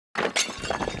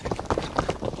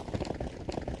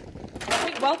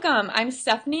Welcome. I'm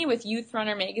Stephanie with Youth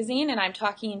Runner Magazine, and I'm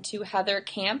talking to Heather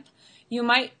Kamp. You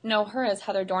might know her as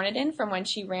Heather Dorniden from when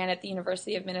she ran at the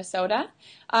University of Minnesota.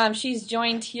 She's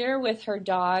joined here with her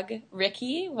dog,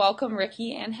 Ricky. Welcome,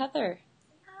 Ricky and Heather.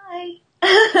 Hi.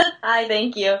 Hi,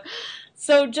 thank you.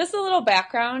 So just a little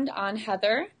background on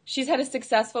Heather. She's had a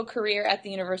successful career at the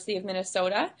University of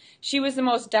Minnesota. She was the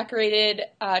most decorated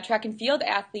track and field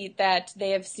athlete that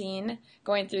they have seen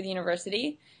going through the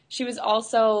university. She was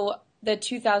also the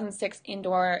 2006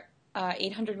 indoor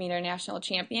 800-meter national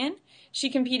champion.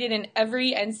 She competed in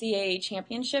every NCAA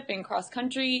championship in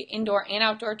cross-country, indoor, and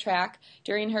outdoor track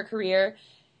during her career.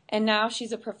 And now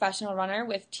she's a professional runner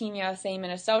with Team USA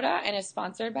Minnesota and is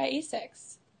sponsored by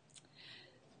ASICS.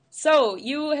 So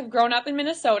you have grown up in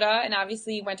Minnesota and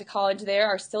obviously went to college there,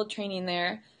 are still training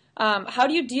there. How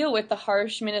do you deal with the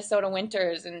harsh Minnesota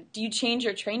winters, and do you change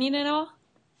your training at all?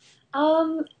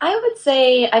 I would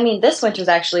say, this winter's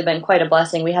actually been quite a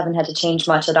blessing. We haven't had to change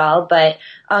much at all, but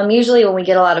usually when we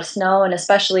get a lot of snow, and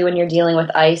especially when you're dealing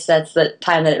with ice, that's the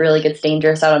time that it really gets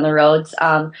dangerous out on the roads.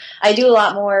 I do a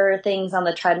lot more things on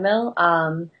the treadmill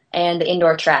and the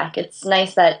indoor track. It's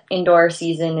nice that indoor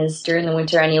season is during the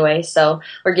winter anyway, so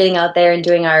we're getting out there and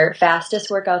doing our fastest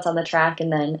workouts on the track,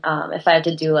 and then if I have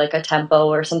to do like a tempo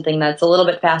or something that's a little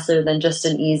bit faster than just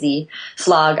an easy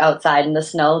slog outside in the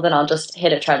snow, then I'll just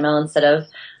hit a treadmill instead of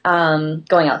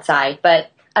going outside.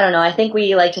 But I don't know, I think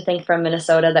we like to think from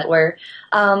Minnesota that we're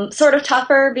sort of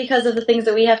tougher because of the things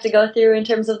that we have to go through in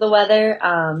terms of the weather,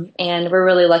 and we're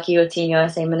really lucky with Team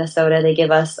USA Minnesota. They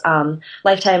give us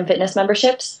lifetime fitness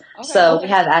memberships, so we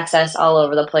have access all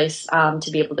over the place to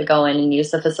be able to go in and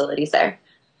use the facilities there.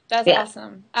 That's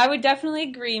awesome. I would definitely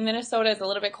agree. Minnesota is a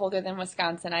little bit colder than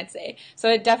Wisconsin, I'd say. So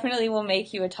it definitely will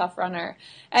make you a tough runner.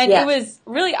 And it was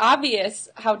really obvious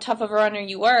how tough of a runner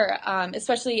you were,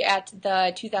 especially at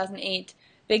the 2008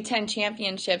 Big Ten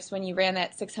Championships when you ran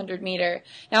that 600 meter.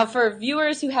 Now, for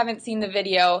viewers who haven't seen the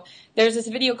video, there's this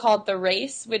video called The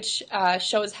Race, which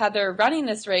shows Heather running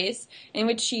this race in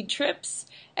which she trips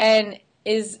and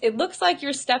it looks like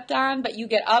you're stepped on, but you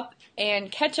get up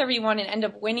and catch everyone and end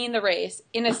up winning the race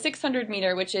in a 600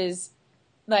 meter, which is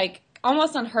like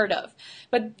almost unheard of.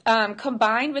 But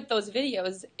combined with those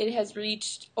videos, it has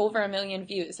reached over 1 million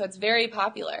views, so it's very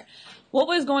popular. What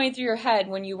was going through your head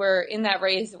when you were in that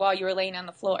race while you were laying on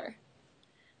the floor?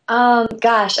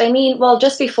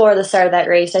 Just before the start of that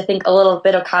race, I think a little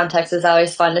bit of context is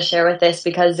always fun to share with this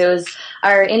because it was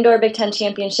our indoor Big Ten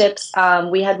championships.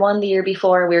 We had won the year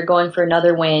before. We were going for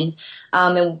another win,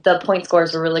 and the point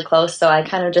scores were really close. So I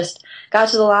kind of just got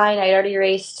to the line. I'd already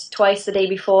raced twice the day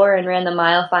before and ran the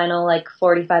mile final like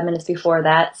 45 minutes before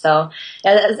that. So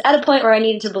I was at a point where I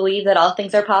needed to believe that all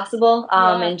things are possible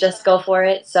and just go for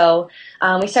it. So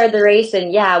we started the race,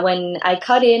 and when I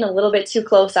cut in a little bit too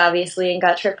close, obviously, and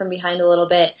got tripped from behind a little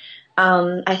bit,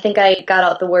 I think I got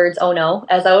out the words, "Oh no,"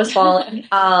 as I was falling.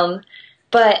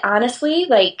 But honestly,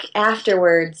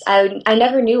 afterwards, I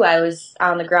never knew I was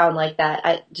on the ground like that.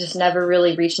 I just never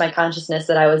really reached my consciousness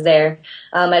that I was there.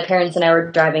 My parents and I were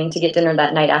driving to get dinner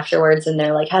that night afterwards, and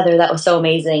they're like, "Heather, that was so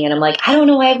amazing." And I'm like, I don't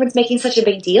know why everyone's making such a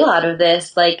big deal out of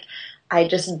this. I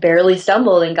just barely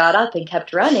stumbled and got up and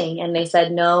kept running. And they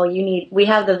said, "No, we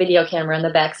have the video camera in the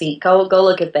back seat. Go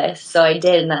look at this." So I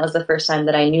did, and that was the first time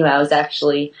that I knew I was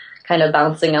actually kind of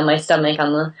bouncing on my stomach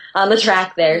on the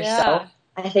track there. Yeah. So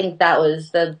I think that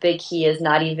was the big key, is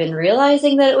not even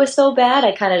realizing that it was so bad.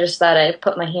 I kind of just thought I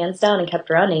put my hands down and kept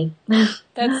running.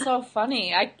 That's so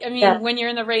funny. When you're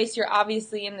in the race, you're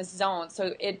obviously in this zone,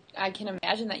 so I can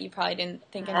imagine that you probably didn't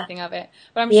think anything of it.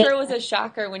 But I'm sure it was a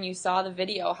shocker when you saw the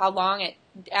video, how long it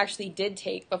actually did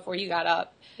take before you got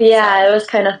up. Yeah, it was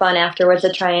kind of fun afterwards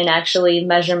to try and actually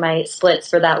measure my splits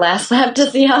for that last lap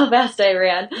to see how fast I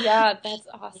ran. Yeah, that's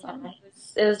awesome. Yeah,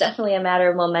 it was definitely a matter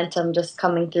of momentum just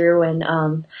coming through, and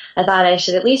I thought I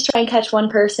should at least try and catch one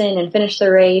person and finish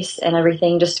the race and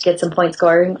everything, just to get some point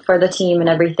scoring for the team and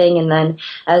everything. And then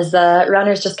as the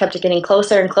runners just kept getting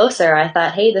closer and closer, I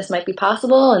thought, hey, this might be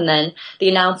possible. And then the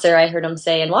announcer, I heard him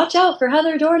say, "And watch out for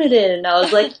Heather Dorniden." And I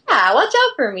was like, yeah, watch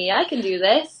out for me. I can do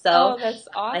this. So that's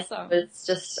awesome. It's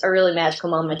just a really magical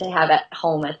moment to have at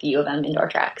home at the U of M indoor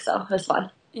track. So it was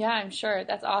fun. Yeah, I'm sure.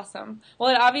 That's awesome. Well,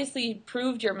 it obviously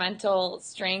proved your mental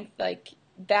strength.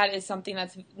 That is something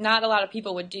that's not a lot of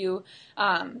people would do.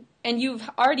 And you've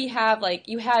already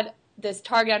you had this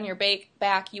target on your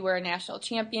back. You were a national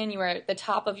champion. You were at the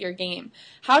top of your game.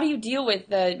 How do you deal with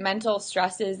the mental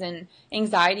stresses and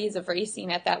anxieties of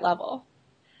racing at that level?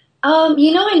 I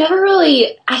never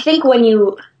really, I think when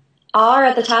you are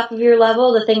at the top of your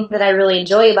level, the thing that I really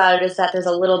enjoy about it is that there's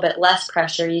a little bit less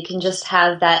pressure. You can just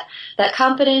have that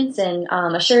confidence and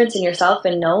assurance in yourself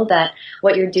and know that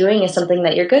what you're doing is something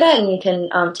that you're good at and you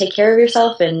can take care of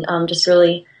yourself and just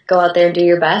really go out there and do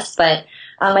your best. But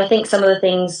I think some of the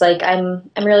things, like I'm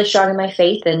really strong in my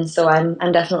faith, and so I'm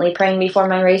definitely praying before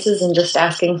my races and just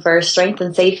asking for strength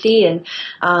and safety and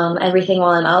everything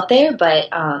while I'm out there. But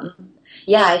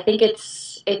yeah, I think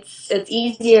it's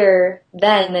easier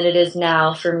then than it is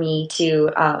now for me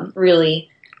to really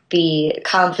be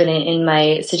confident in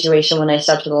my situation when I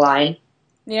step to the line.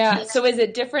 Yeah. So is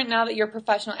it different now that you're a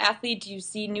professional athlete? Do you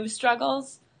see new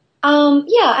struggles?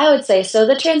 Yeah, I would say so.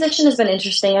 The transition has been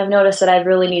interesting. I've noticed that I've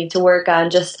really needed to work on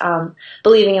just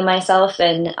believing in myself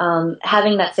and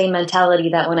having that same mentality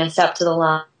that when I step to the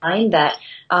line, that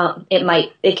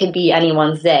it could be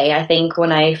anyone's day. I think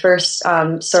when I first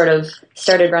sort of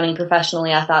started running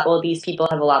professionally, I thought, well, these people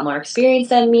have a lot more experience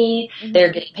than me. Mm-hmm.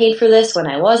 They're getting paid for this when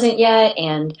I wasn't yet,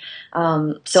 and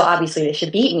so obviously they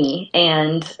should beat me.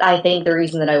 And I think the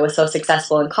reason that I was so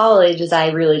successful in college is I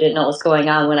really didn't know what was going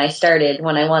on when I started.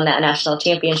 When I won that national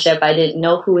championship, I didn't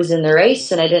know who was in the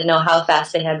race and I didn't know how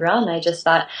fast they had run. I just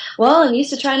thought, well, I'm used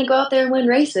to trying to go out there and win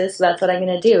races, so that's what I'm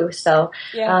going to do. So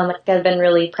I've been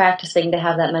really practicing to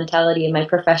have that mentality in my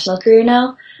professional career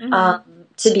now. Mm-hmm.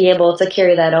 To be able to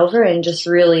carry that over and just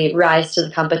really rise to the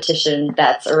competition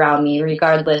that's around me,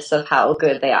 regardless of how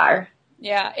good they are.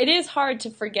 Yeah, it is hard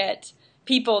to forget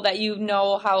people that you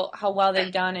know how well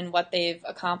they've done and what they've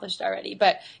accomplished already.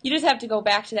 But you just have to go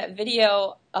back to that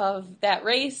video of that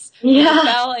race where you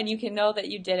fell and you can know that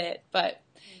you did it. But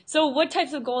so what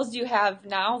types of goals do you have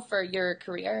now for your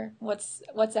career? What's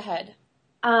ahead?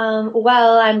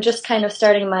 Well, I'm just kind of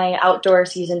starting my outdoor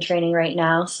season training right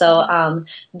now. So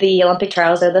the Olympic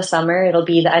trials are this summer. It'll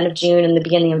be the end of June and the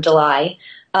beginning of July.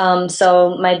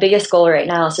 So my biggest goal right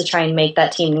now is to try and make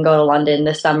that team and go to London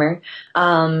this summer.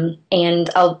 And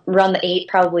I'll run the 8,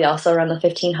 probably also run the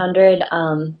 1500.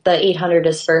 The 800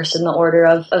 is first in the order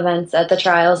of events at the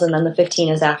trials, and then the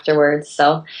 15 is afterwards.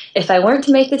 So if I weren't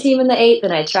to make the team in the 8,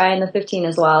 then I'd try in the 15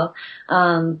 as well.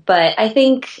 But I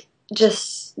think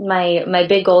just my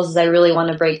big goals is I really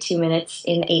want to break 2 minutes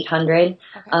in 800,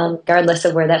 regardless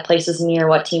of where that places me or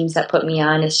what teams that put me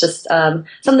on. It's just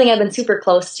something I've been super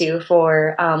close to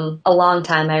for a long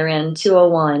time. I ran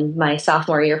 2:01 my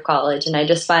sophomore year of college, and I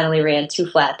just finally ran 2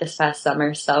 flat this past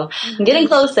summer. So I'm getting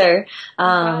closer.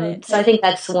 So I think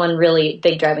that's one really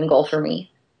big driving goal for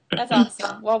me. That's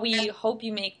awesome. Well, we hope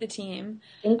you make the team.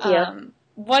 Thank you.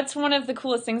 What's one of the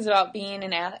coolest things about being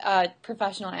a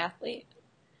professional athlete?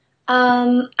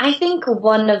 I think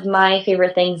one of my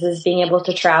favorite things is being able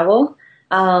to travel.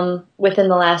 Within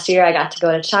the last year, I got to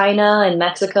go to China and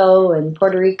Mexico and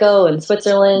Puerto Rico and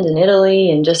Switzerland and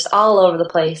Italy and just all over the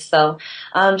place. So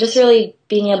just really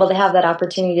being able to have that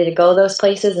opportunity to go those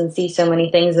places and see so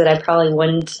many things that I probably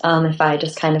wouldn't if I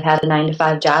just kind of had a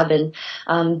 9-to-5 job and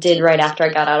did right after I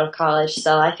got out of college.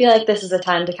 So I feel like this is a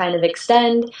time to kind of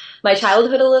extend my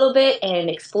childhood a little bit and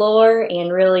explore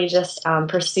and really just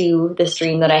pursue this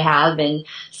dream that I have and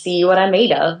see what I'm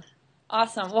made of.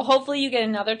 Awesome. Well, hopefully you get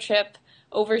another trip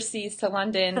overseas to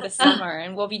London this summer,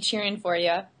 and we'll be cheering for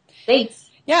you. Thanks.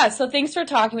 Yeah, so thanks for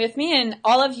talking with me, and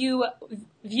all of you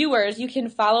viewers, you can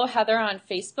follow Heather on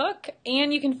Facebook,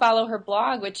 and you can follow her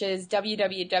blog, which is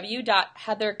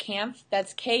www.heatherkamp,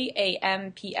 that's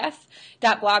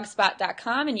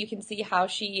KAMPF.blogspot.com, and you can see how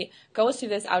she goes through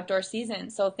this outdoor season.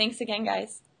 So thanks again,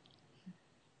 guys.